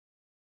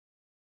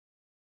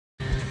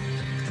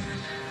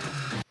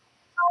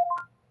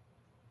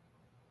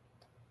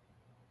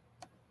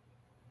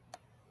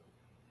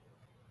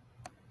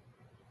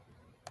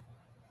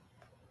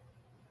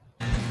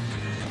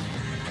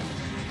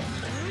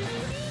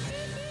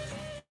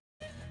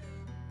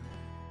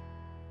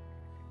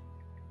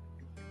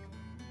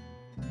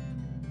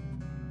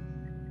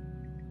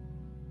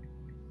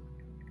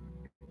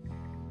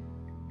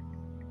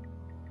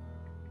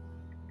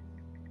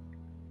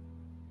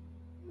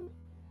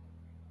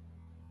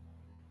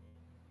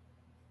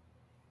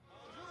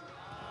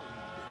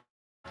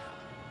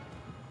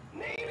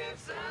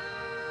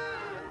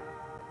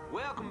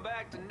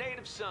back to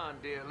native sun,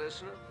 dear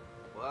listener.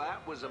 Well,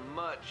 that was a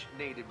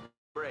much-needed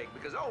break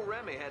because old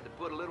Remy had to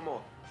put a little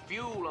more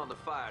fuel on the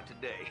fire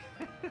today.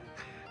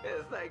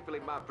 Thankfully,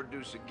 my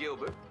producer,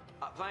 Gilbert,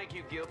 thank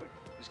you, Gilbert,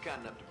 was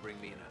kind enough to bring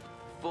me in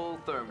a full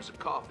thermos of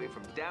coffee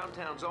from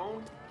downtown's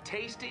own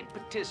Tasty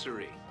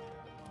Patisserie.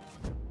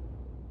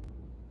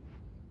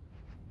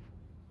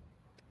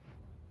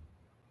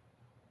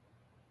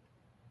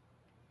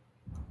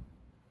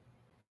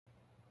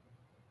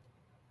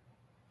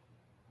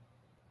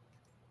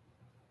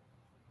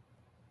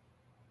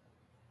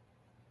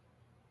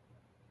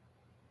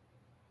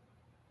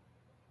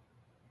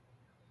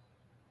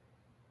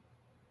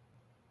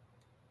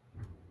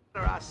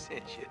 I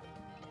sent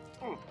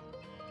you.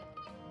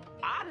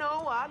 I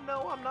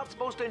know, I'm not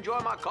supposed to enjoy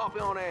my coffee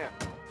on air.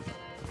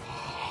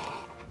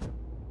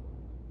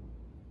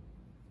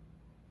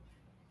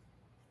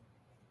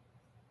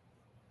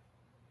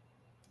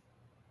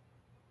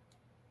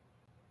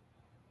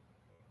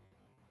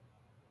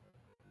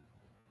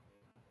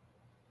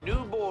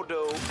 New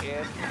Bordeaux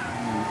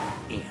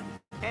F.U.M.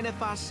 And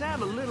if I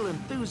sound a little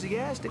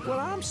enthusiastic, well,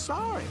 I'm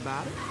sorry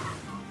about it.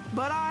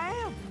 But I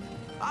am.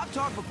 I've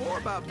talked before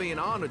about being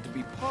honored to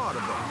be part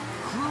of a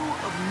crew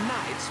of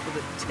knights for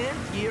the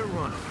 10th year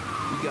running.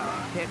 We got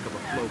a heck of a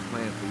flow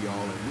planned for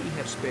y'all, and we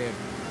have spared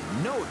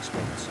no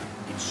expense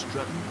in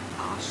strutting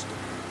our stuff.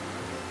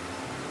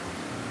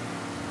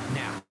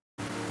 Now,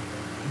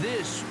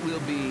 this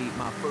will be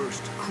my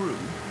first crew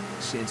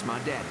since my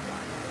daddy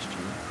died last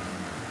year.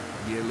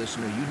 Dear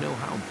listener, you know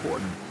how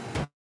important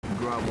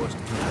Grub was to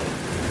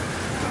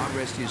him. God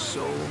rest his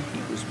soul,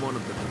 he was one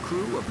of the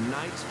crew of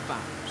Knights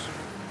founders.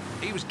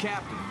 He was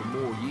captain for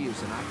more years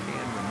than I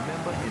can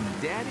remember,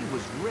 and Daddy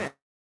was wrecked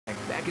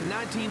back in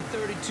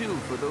 1932,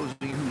 for those of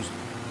you whose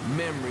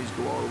memories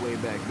go all the way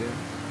back then.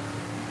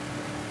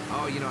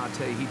 Oh, you know, I'll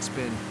tell you, he'd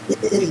spend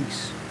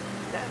weeks,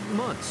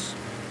 months,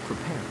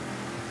 preparing.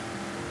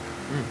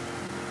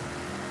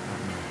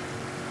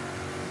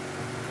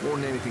 More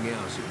than anything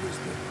else, it was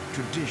the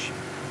tradition,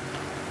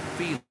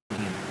 feeling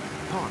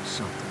part of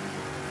something.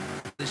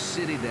 This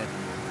city that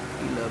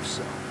he loved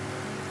so.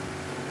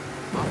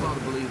 My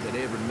father believed that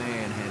every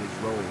man had his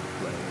role to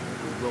play, and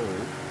every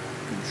role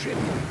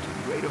contributed to a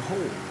greater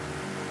whole.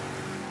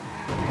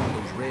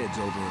 Those Reds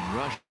over in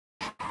Russia,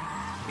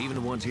 even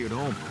the ones here at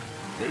home,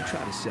 they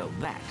try to sell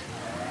that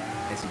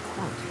as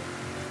equality.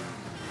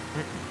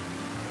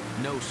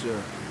 No,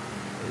 sir.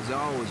 There's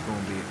always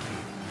going to be a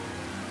king,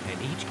 and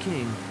each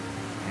king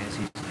has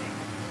his name.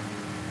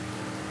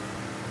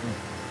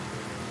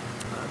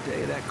 I'll tell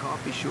you, that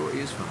coffee sure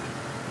is fine.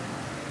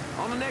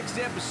 On the next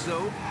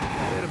episode,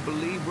 you better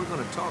believe we're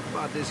going to talk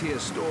about this here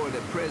story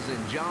that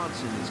President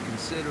Johnson is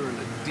considering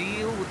a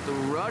deal with the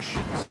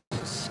Russians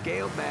to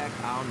scale back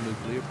our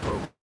nuclear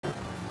program.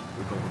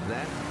 We're going with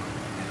that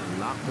and a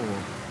lot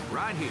more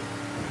right here,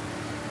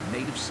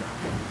 Native Son.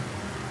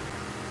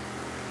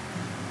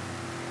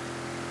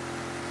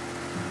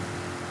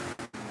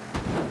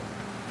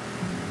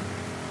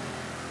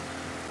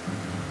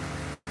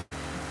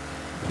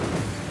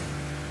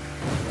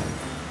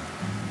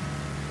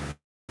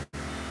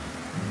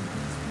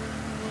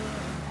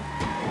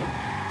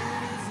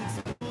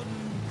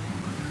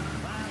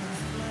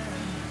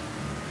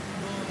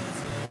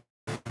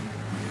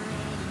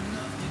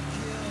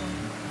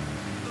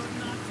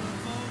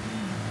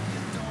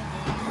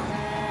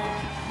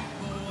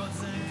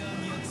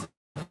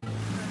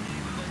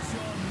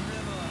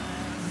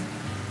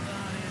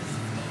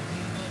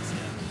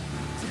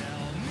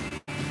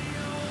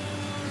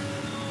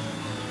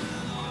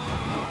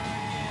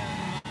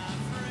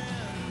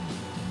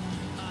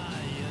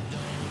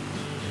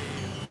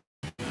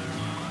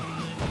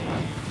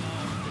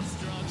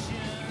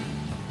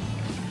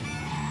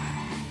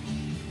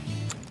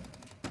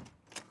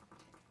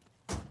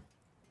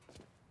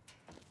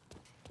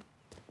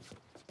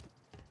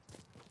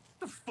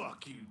 The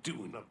fuck you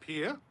doing up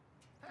here?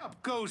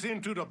 Help goes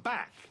into the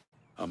back.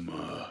 I'm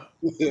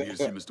here to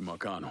see Mr.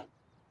 Marcano.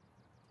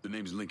 The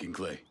name's Lincoln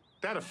Clay.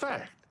 That a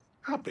fact?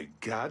 I'll be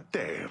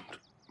goddamned.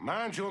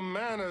 Mind your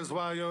manners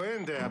while you're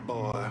in there,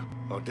 boy,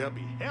 or there'll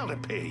be hell to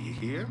pay, you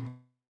hear?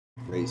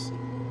 Race.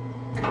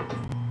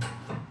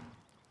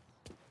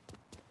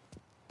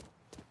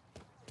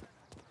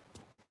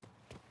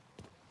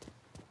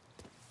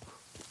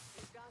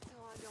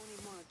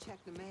 Check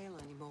the mail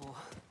anymore.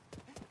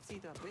 It's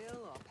either a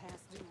bill or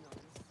past due notice.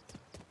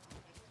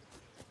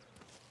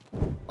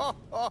 Oh,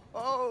 oh,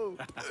 oh.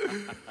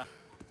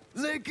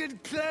 Lincoln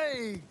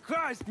Clay!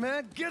 Christ,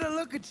 man, get a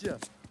look at you.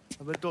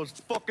 I bet those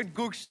fucking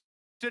gooks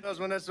shit us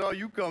when I saw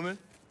you coming.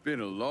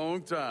 Been a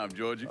long time,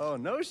 Georgie. Oh,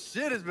 no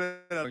shit, it's been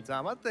a long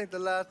time. I think the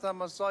last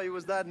time I saw you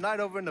was that night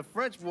over in the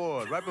French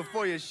ward, right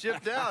before you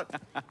shipped out.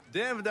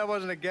 Damn if that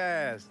wasn't a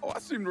gas. Oh, I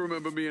seem to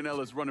remember me and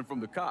Ellis running from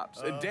the cops,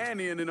 and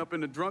Danny ending up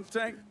in the drunk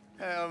tank.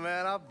 Hell,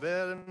 man, I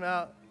bailed him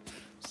out.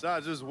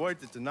 Besides, it was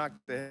worth it to knock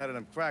the head of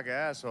them cracker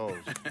assholes.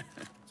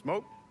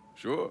 Smoke?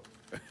 Sure.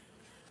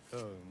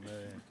 Oh,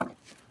 man.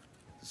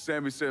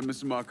 Sammy said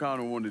Mr.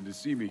 Marcano wanted to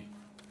see me.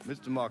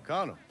 Mr.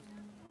 Marcano?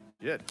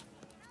 Yet.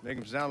 Make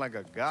him sound like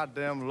a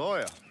goddamn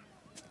lawyer.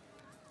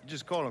 You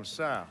just call him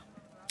Sal.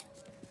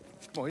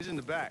 Come on, he's in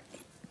the back.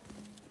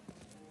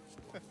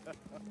 I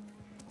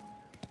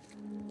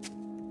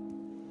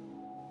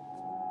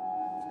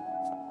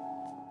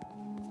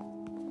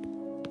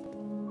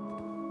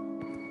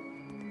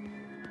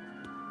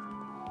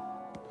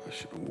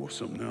should have wore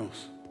something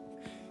else.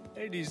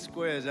 Hey, these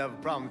squares have a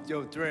problem with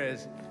your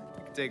threads.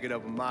 You can take it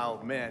up with my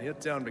old man. He'll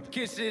tell him to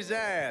kiss his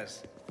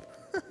ass.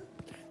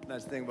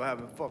 Nice thing about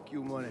having fuck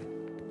you money.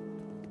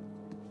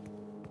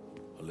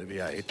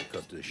 Olivia, I hate to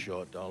cut this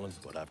short, darling,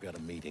 but I've got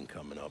a meeting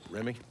coming up.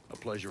 Remy, a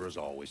pleasure as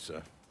always,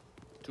 sir.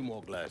 2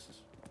 more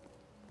glasses.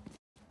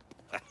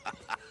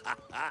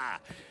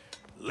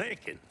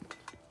 Lincoln.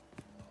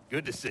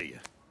 Good to see you.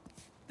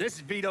 This is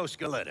Vito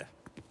Scaletta.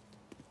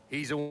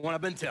 He's the one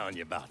I've been telling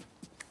you about.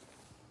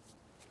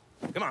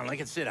 Come on,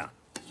 Lincoln, sit down.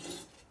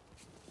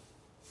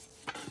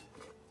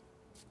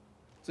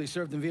 So you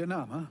served in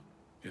Vietnam, huh?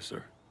 Yes,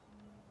 sir.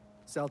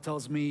 Sal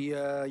tells me you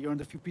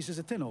earned a few pieces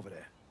of tin over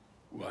there.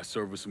 Well, I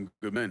served with some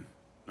good men.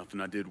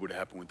 Nothing I did would have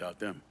happened without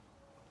them.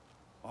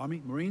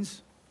 Army?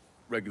 Marines?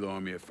 Regular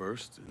Army at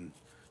first, and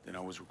then I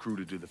was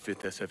recruited to the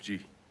 5th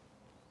SFG.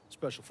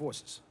 Special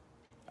Forces.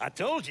 I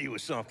told you it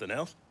was something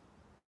else.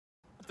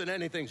 Not that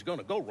anything's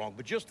gonna go wrong,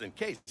 but just in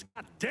case.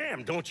 God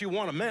damn, don't you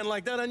want a man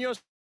like that on your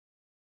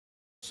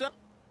side?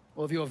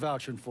 Well, if you're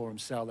vouching for him,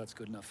 Sal, that's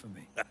good enough for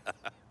me.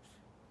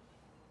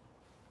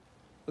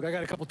 Look, I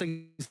got a couple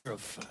things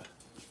of...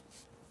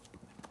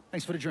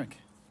 Thanks for the drink.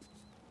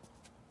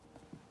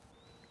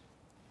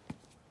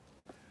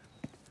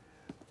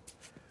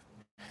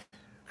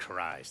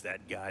 Christ,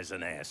 that guy's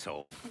an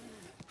asshole.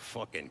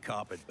 Fucking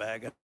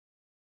carpetbagger.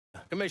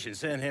 Commission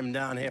sent him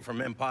down here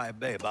from Empire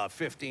Bay about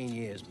 15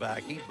 years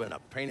back. He's been a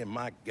pain in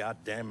my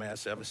goddamn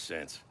ass ever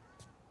since.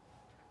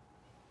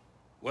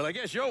 Well, I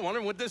guess you're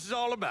wondering what this is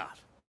all about.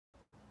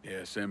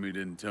 Yeah, Sammy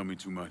didn't tell me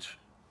too much.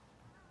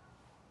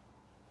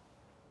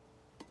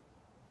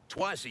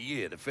 Twice a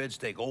year, the feds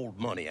take old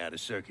money out of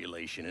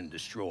circulation and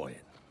destroy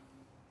it.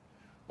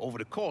 Over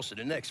the course of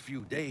the next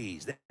few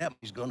days, that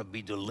money's gonna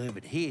be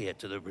delivered here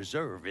to the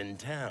reserve in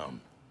town.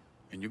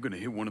 And you're gonna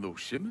hit one of those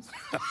shipments?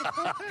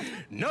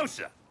 No,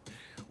 sir.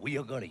 We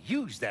are gonna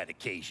use that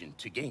occasion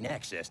to gain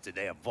access to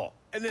their vault.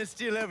 And then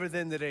steal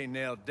everything that ain't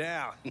nailed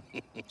down.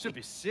 Should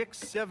be 6,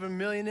 7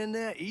 million in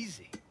there,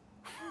 easy.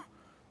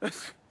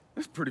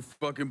 That's pretty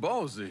fucking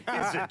ballsy.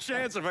 It's a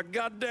chance of a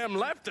goddamn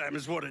lifetime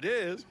is what it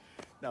is.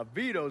 Now,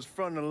 Vito's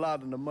fronting a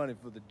lot of the money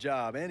for the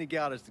job, and he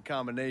got us the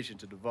combination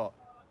to the vault.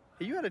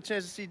 Hey, you had a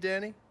chance to see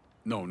Danny?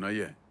 No, not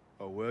yet.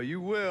 Oh, well, you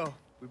will.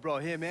 We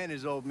brought him and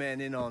his old man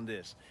in on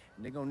this,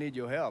 and they're gonna need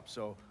your help,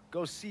 so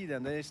go see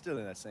them. They're still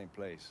in that same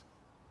place.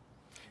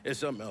 There's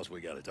something else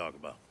we gotta talk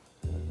about.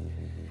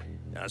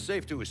 Now, it's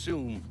safe to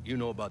assume you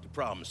know about the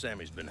problem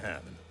Sammy's been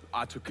having.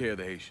 I took care of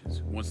the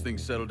Haitians. Once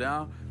things settle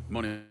down,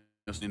 money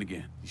just in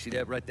again. You see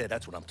that right there?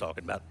 That's what I'm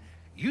talking about.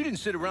 You didn't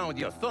sit around with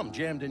your thumb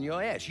jammed in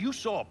your ass. You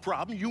saw a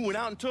problem, you went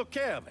out and took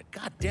care of it.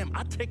 God damn,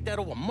 I'd take that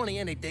over money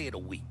any day of the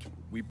week.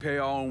 We pay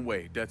our own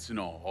way, debts and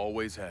all.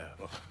 Always have.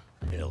 Oh,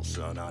 hell,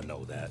 son, I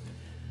know that.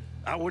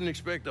 I wouldn't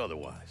expect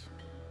otherwise.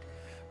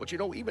 But you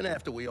know, even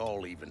after we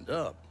all evened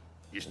up,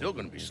 you're still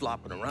gonna be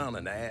slopping around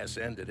in the ass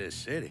end of this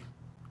city.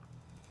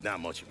 Not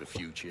much of a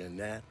future in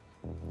that.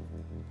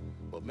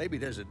 But maybe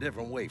there's a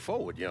different way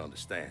forward, you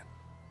understand?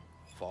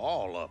 For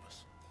all of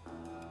us.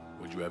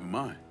 What'd you have in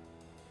mind?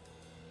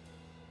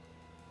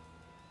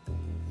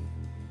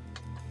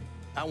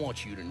 I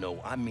want you to know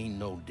I mean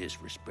no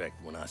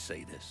disrespect when I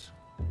say this.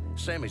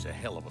 Sammy's a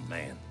hell of a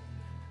man,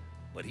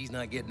 but he's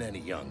not getting any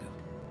younger.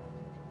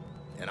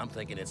 And I'm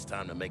thinking it's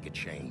time to make a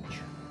change.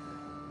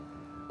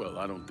 Well,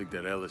 I don't think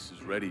that Ellis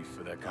is ready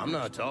for that kind I'm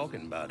not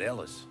talking about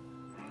Ellis.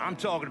 I'm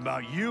talking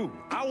about you.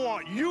 I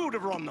want you to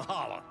run the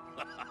holler.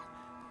 I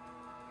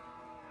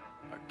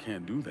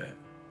can't do that.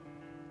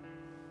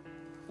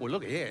 Well,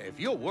 look here, if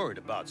you're worried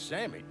about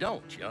Sammy,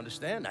 don't, you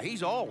understand? Now,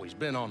 he's always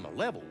been on the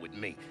level with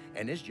me.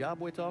 And this job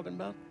we're talking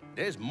about,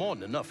 there's more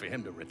than enough for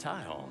him to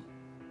retire on.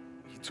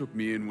 He took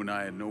me in when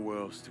I had nowhere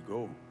else to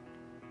go.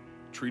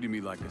 Treated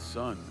me like a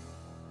son.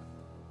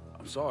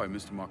 I'm sorry,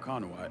 Mr.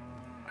 Marcano.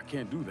 I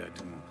can't do that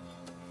to him.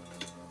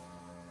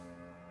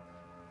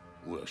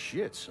 Well,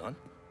 shit, son.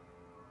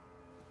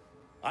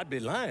 I'd be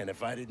lying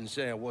if I didn't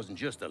say I wasn't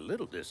just a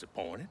little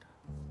disappointed.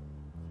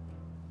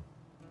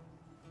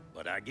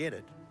 But I get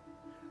it.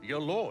 You're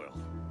loyal.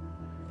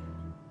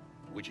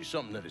 Which is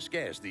something that is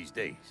scarce these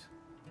days.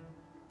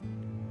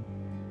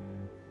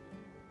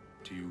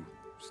 Do you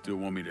still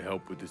want me to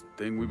help with this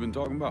thing we've been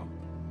talking about?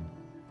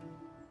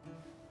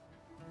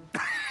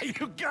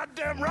 You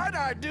goddamn right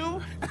I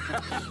do!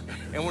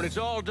 And when it's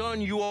all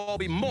done, you all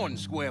be more than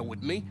square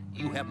with me.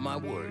 You have my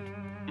word.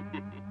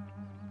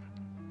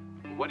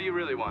 What do you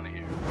really want to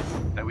hear?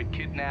 That we'd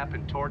kidnap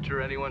and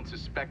torture anyone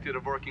suspected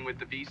of working with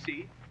the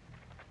VC?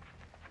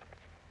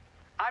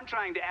 I'm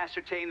trying to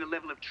ascertain the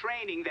level of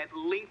training that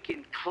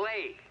Lincoln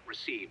Clay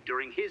received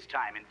during his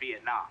time in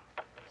Vietnam.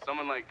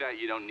 Someone like that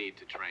you don't need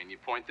to train. You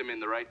point them in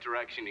the right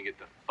direction and get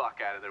the fuck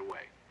out of their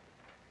way.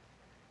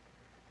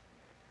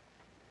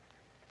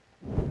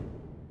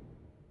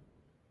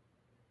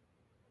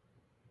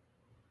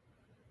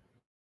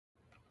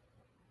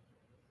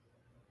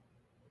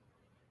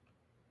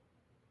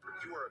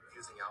 You were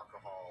abusing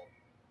alcohol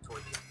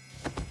toward the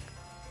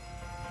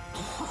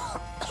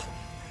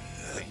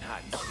Ain't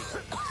hide and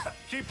seek.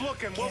 Keep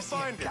looking, we'll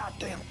find it.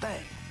 Goddamn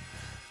thing.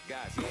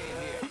 Guys, he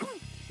ain't here.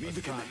 Leave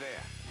the Try command.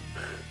 there.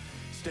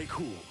 Stay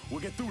cool. We'll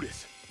get through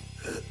this.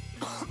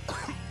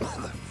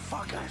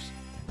 Motherfuckers.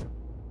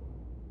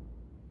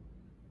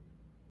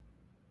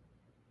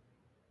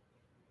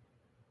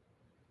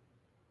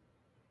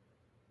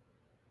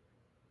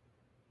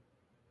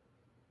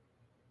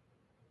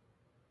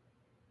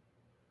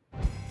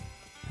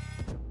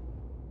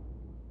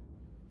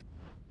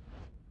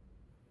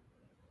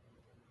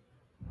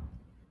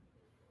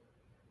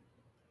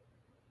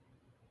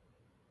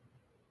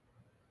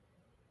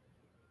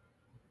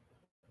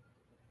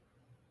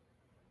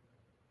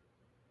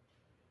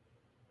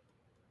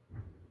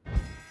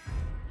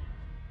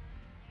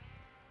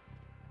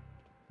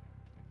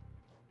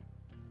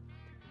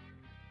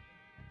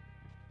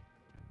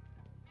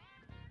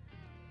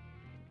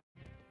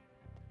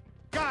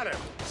 Got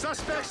him!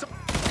 Suspects...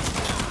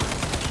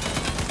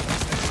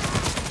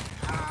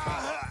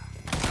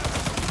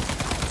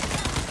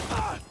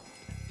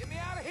 Get me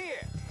out of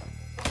here!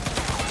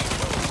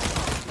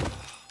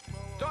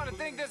 Starting to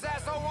think this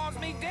asshole wants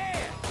me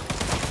dead!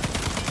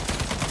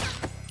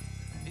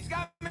 He's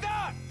got me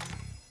done!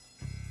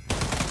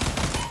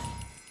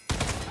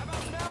 How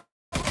about some help?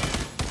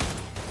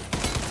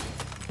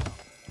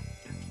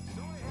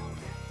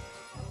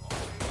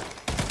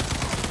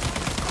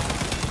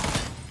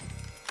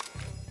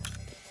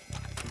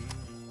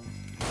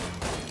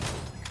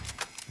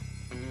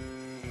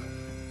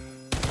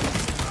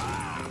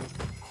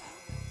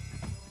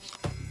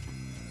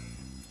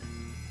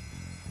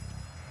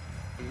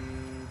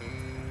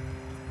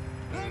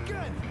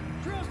 Lincoln!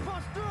 Drills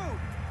punch through!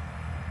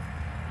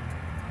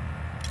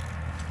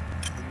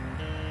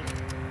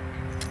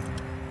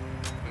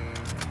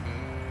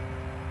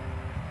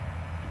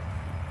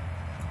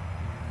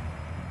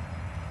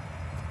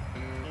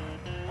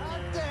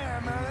 God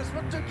damn, man, that's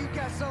what took you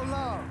guys so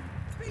long.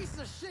 Piece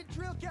of shit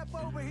drill kept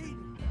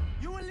overheating.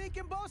 You and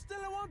Lincoln both still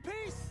in one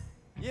piece?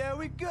 Yeah,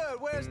 we good.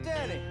 Where's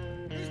Danny?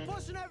 He's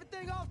pushing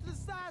everything off to the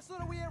side so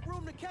that we have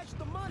room to catch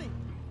the money.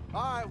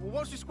 All right, well,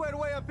 once we squared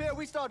away up here,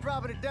 we start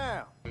dropping it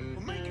down.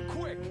 Well, make it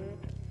quick.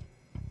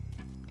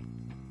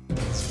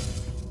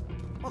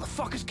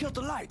 Motherfuckers killed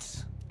the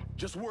lights.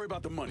 Just worry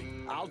about the money.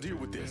 I'll deal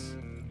with this.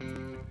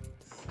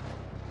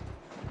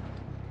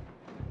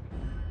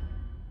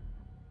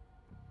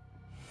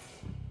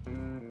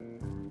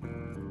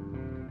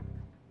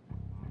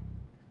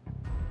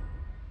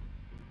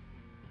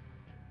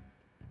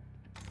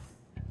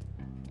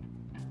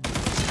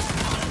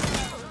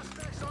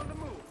 Suspects on the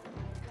move.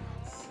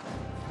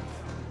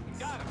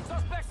 Got him!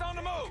 Suspects on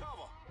the move!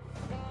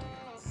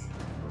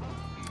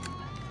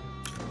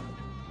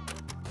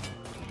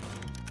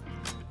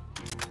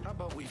 How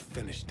about we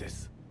finish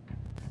this?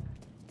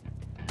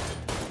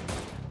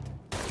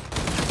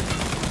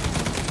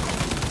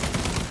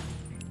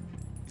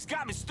 He's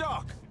got me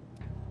stuck!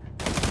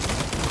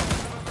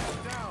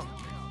 Down.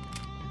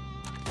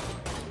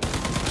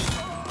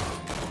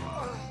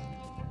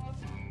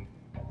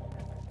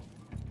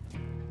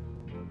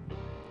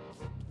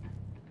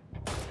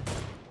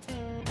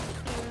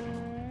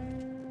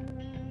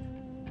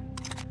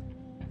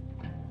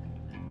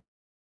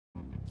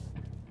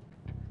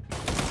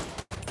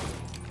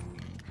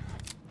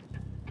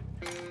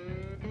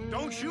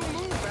 Don't you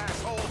move,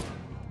 asshole!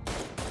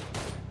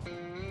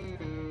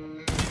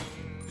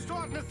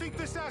 Starting to think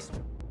this ass...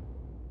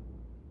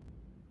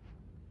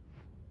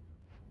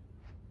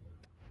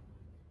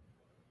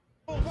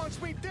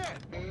 wants me dead!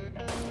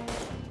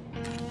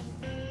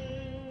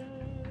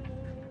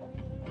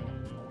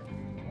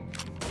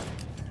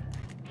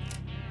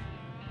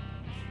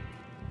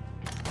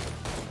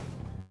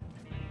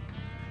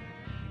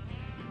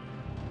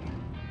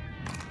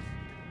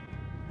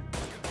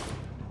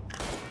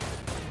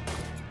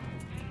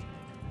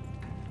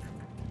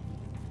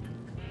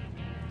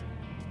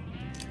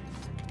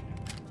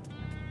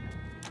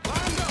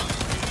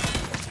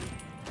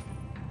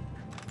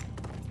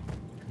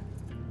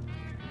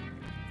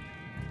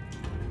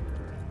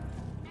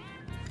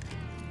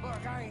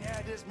 Fuck, I ain't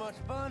had this much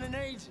fun in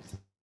ages.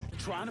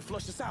 Trying to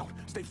flush this out.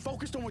 Stay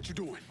focused on what you're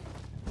doing.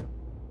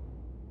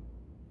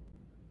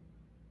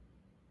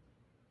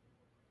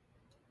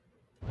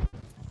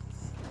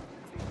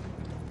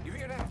 You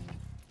hear that?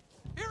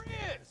 Here he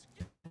is!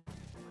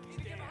 Need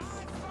to get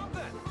behind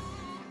something!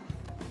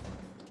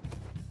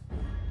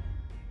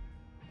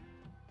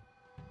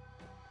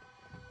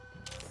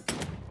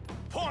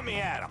 Point me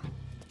at him!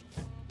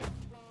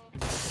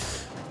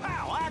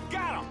 Pow! I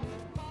got him!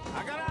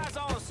 I got eyes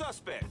on the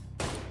suspect.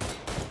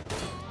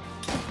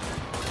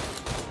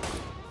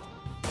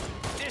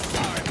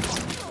 Disarm!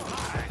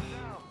 Alright.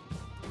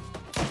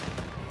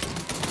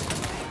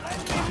 Let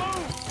me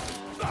move!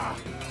 Ah.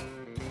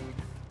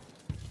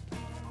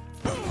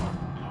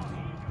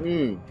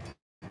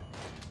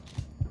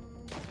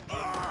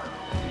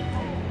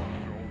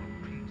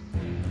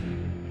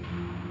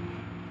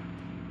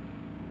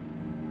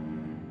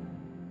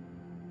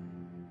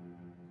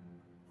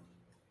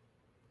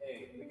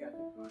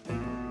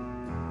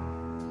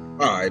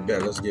 right,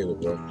 bet. Let's get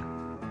it, bro.